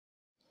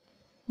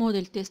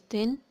Model test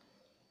 10.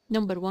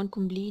 Number 1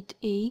 complete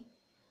A.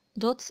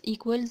 Dots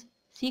equals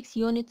 6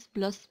 units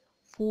plus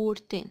 4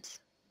 tenths.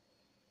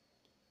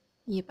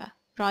 يبقى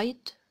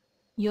write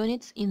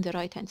units in the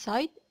right hand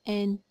side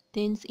and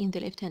tenths in the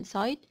left hand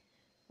side.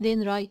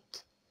 Then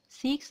write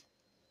 6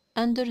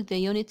 under the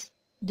units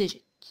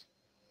digit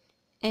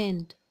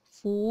and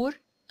 4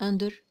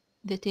 under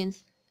the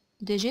tenth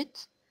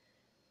digit.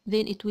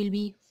 Then it will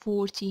be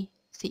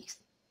 46.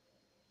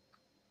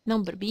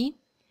 Number B.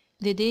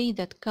 The day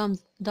that comes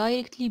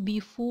directly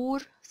before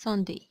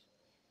Sunday.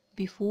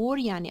 Before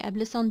يعني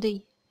قبل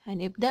Sunday.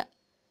 هنبدأ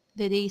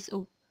the days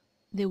of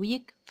the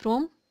week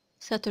from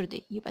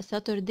Saturday. يبقى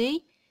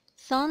Saturday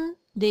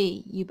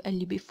Sunday. يبقى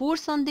اللي before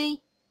Sunday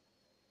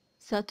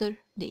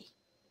Saturday.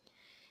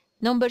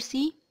 Number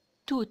C.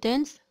 2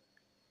 tenths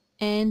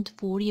and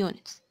 4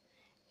 units.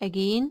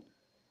 Again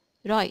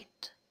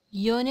write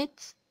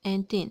units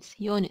and tenths.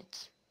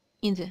 Units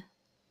in the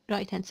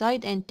right hand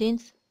side and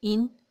tenths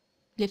in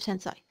left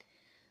hand side.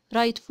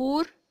 Write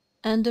 4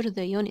 under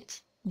the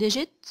units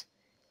digit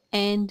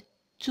and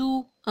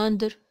 2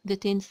 under the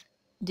tenth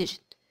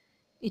digit.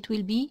 It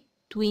will be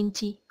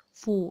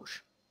 24.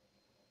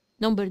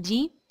 Number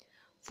D.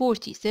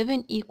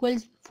 47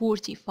 equals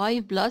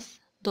 45 plus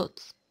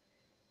dots.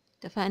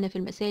 اتفقنا في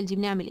المسائل دي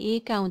بنعمل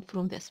ايه؟ Count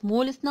from the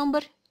smallest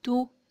number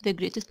to the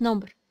greatest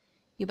number.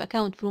 يبقى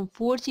count from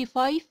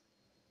 45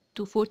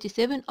 to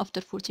 47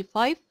 after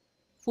 45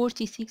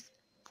 46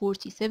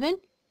 47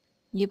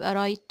 يبقى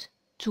write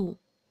 2.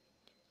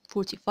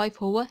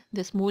 45 هو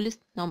the smallest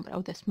number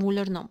أو the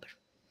smaller number.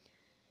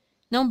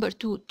 Number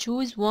 2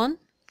 choose 1.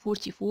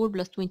 44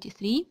 plus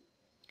 23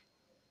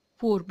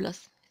 4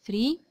 plus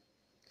 3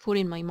 4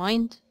 in my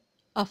mind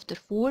after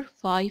 4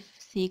 5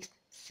 6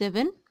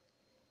 7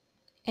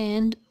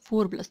 and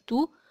 4 plus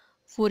 2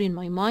 4 in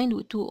my mind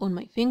with 2 on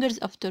my fingers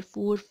after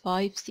 4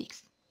 5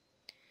 6.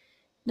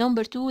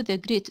 Number 2 the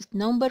greatest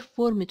number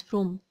formed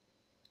from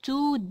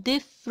 2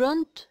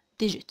 different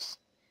digits.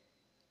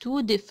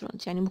 2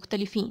 different يعني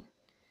مختلفين.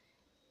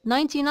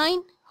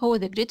 99 هو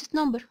the greatest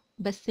number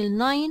بس ال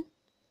 9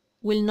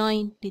 وال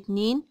 9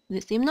 الاتنين the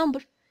same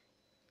number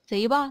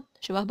زي بعض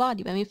شبه بعض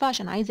يبقى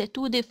مينفعش أنا عايزة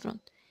 2 different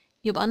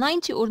يبقى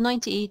 90 or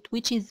 98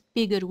 which is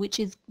bigger which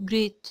is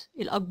great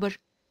الأكبر.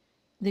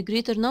 The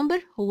greater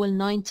number هو ال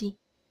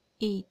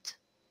 98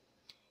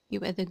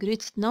 يبقى the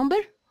greatest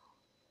number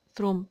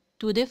from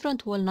 2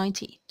 different هو ال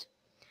 98.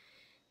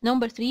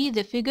 Number 3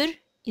 the figure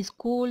is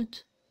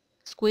called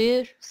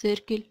square,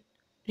 circle,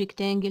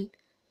 rectangle.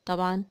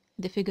 طبعا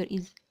the figure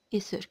is a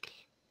circle.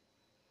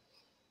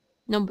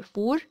 Number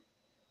 4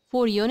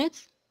 4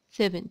 units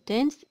 7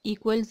 tenths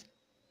equals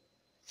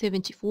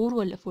 74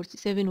 ولا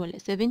 47 ولا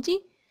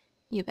 70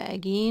 يبقى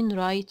again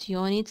write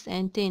units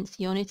and tenths.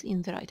 Units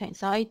in the right hand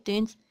side,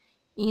 tenths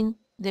in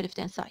the left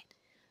hand side.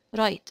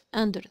 Write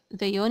under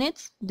the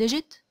units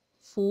digit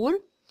 4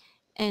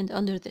 and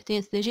under the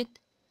tenth digit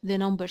the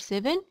number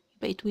 7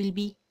 but it will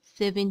be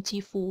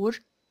 74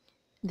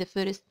 the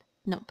first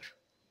number.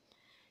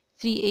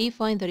 3a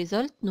find the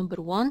result. Number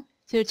 1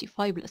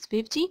 35 plus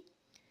 50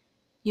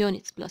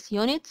 units plus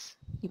units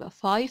يبقى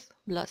 5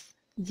 plus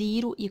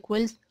 0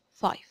 equals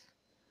 5.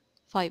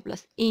 5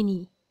 plus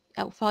any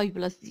أو 5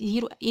 plus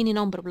 0 any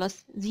number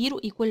plus 0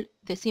 equal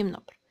the same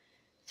number.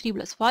 3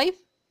 plus 5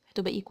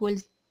 هتبقى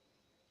equals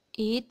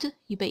 8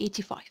 يبقى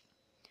 85.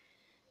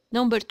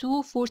 Number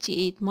 2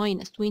 48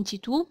 minus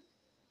 22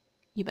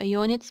 يبقى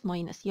units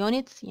minus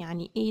units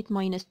يعني 8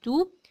 minus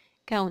 2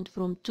 count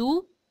from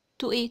 2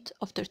 to 8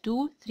 after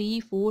 2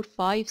 3 4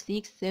 5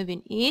 6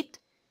 7 8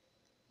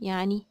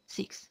 يعني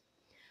 6.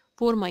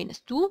 4 minus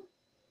 2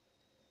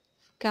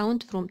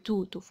 count from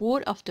 2 to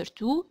 4 after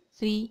 2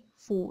 3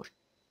 4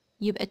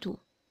 يبقى 2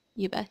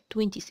 يبقى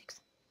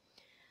 26.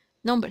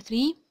 Number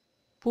 3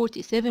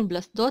 47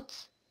 plus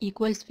dots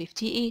equals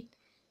 58.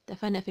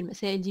 اتفقنا في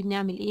المسائل دي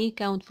بنعمل ايه؟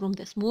 count from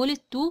the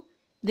smallest to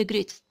the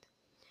greatest.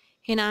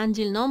 هنا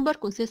عندي ال number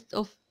consists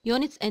of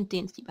units and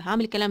tenths يبقى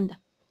هعمل الكلام ده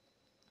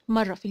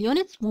مرة في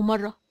الunits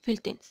ومرة في ال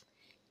tenths.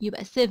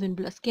 يبقى 7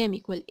 plus كام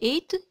equal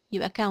 8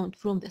 يبقى count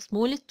from the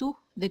smallest to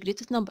the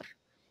greatest number.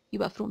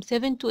 يبقى from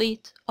 7 to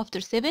 8 after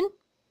 7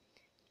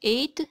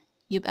 8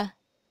 يبقى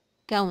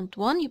count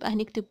 1 يبقى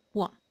هنكتب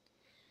 1.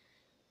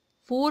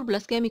 4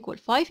 plus كام equal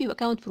 5 يبقى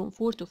count from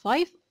 4 to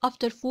 5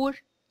 after 4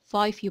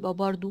 5 يبقى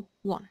برضو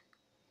 1.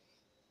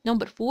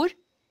 Number 4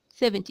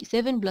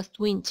 77 plus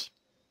 20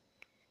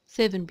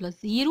 7 plus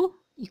 0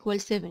 equal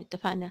 7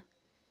 اتفقنا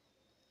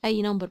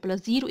أي number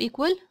plus 0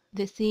 equal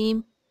the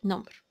same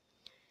number.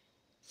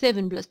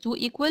 7 plus 2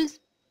 equals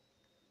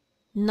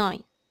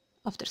 9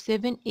 after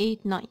 7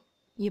 8 9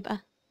 يبقى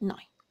 9.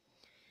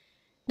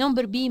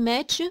 Number B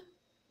match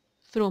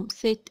from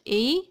set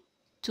A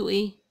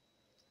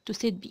to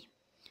set B.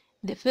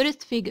 The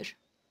first figure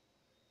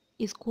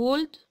is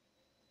called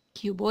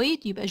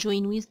cuboid يبقى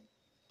join with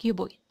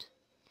cuboid.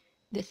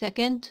 The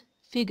second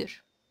figure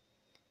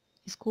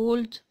is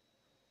called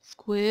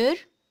square.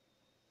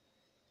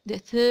 The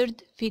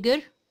third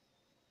figure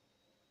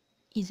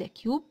is a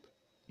cube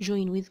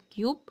join with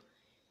cube.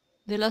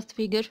 The last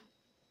figure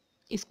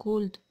is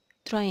called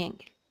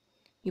triangle.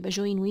 يبقى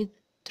join with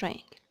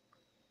triangle.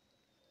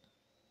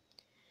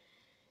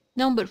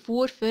 Number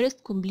 4,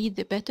 first complete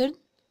the pattern.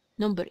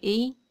 Number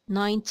A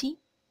 90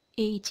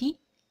 80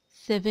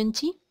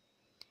 70.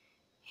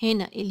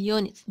 هنا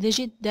اليونتس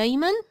digit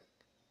دايما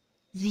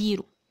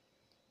 0.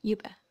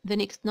 يبقى the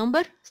next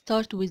number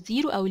start with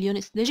 0 أو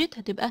اليونتس digit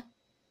هتبقى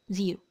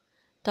 0.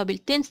 طب ال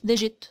tenth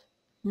digit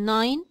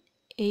 9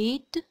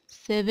 8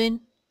 7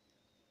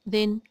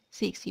 then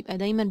 6. يبقى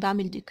دايما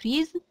بعمل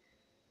decrease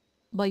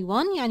by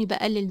 1 يعني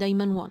بقلل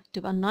دايما 1.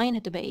 تبقى 9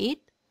 هتبقى 8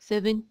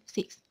 7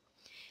 6.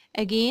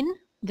 again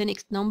the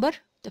next number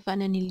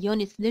اتفقنا ان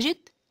اليونتس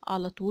digit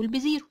على طول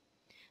بزيرو.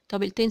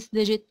 طب ال tenth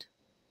digit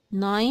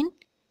 9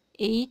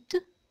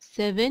 8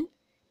 7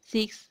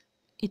 6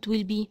 it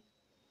will be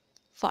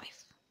 5.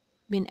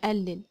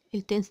 بنقلل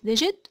ال tenth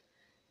digit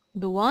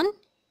ب 1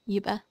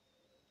 يبقى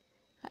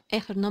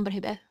آخر number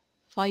هيبقى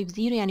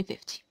 50 يعني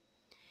 50.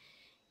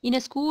 In a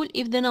school,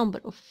 if the number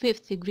of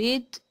 5th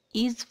grade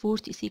is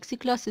 46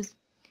 classes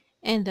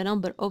and the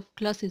number of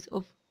classes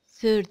of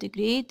 3rd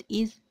grade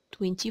is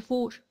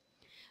 24,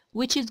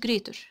 which is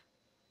greater?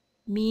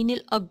 مين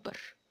الأكبر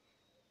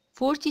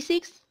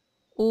 46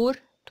 or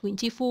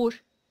 24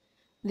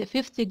 the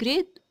 5th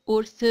grade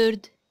or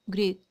 3rd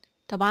grade؟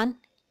 طبعا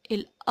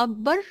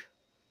الأكبر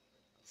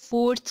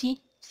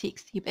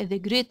 46 يبقى the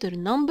greater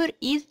number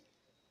is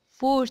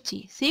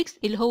 46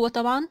 اللي هو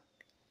طبعا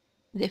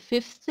the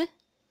 5th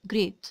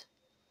grade.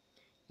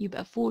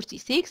 يبقى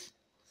 46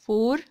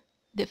 for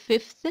the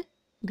 5th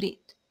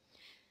grade.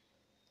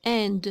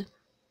 and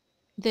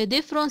the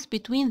difference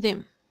between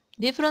them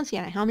difference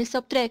يعني هعمل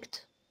subtract.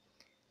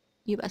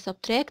 يبقى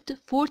subtract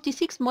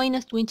 46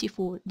 minus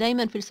 24.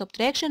 دايما في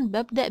السبتراكشن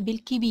ببدأ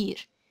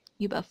بالكبير.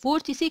 يبقى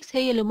 46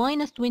 هي اللي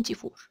minus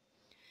 24.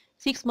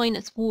 6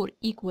 minus 4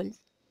 equals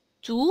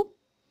 2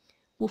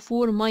 و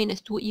 4 minus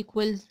 2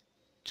 equals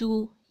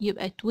 2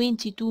 يبقى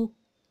 22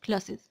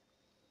 classes.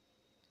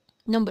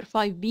 Number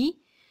 5B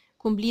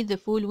complete the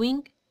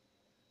following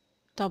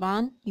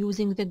طبعا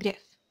using the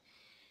graph.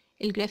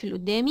 الجراف اللي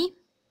قدامي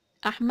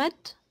أحمد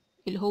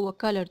اللي هو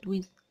colored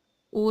with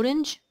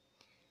orange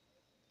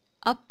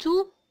up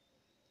to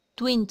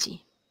 20.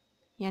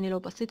 يعني لو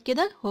بصيت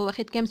كده هو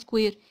واخد كام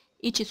سكوير؟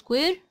 each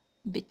square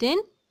ب 10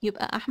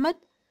 يبقى أحمد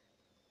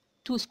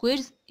 2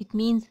 squares it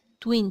means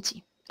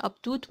 20 up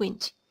to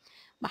 20.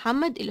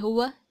 محمد اللي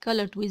هو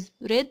colored with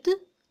red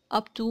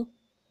up to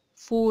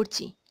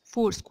 40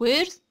 4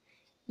 squares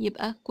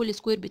يبقى كل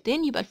سكوير ب 10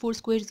 يبقى ال 4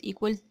 squares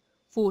equals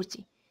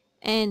 40.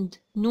 and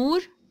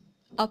نور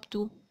up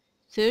to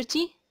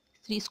 30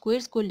 3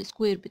 squares كل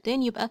سكوير ب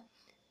 10 يبقى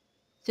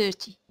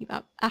 30.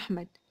 يبقى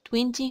أحمد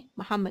 20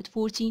 محمد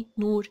 40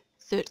 نور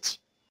 30.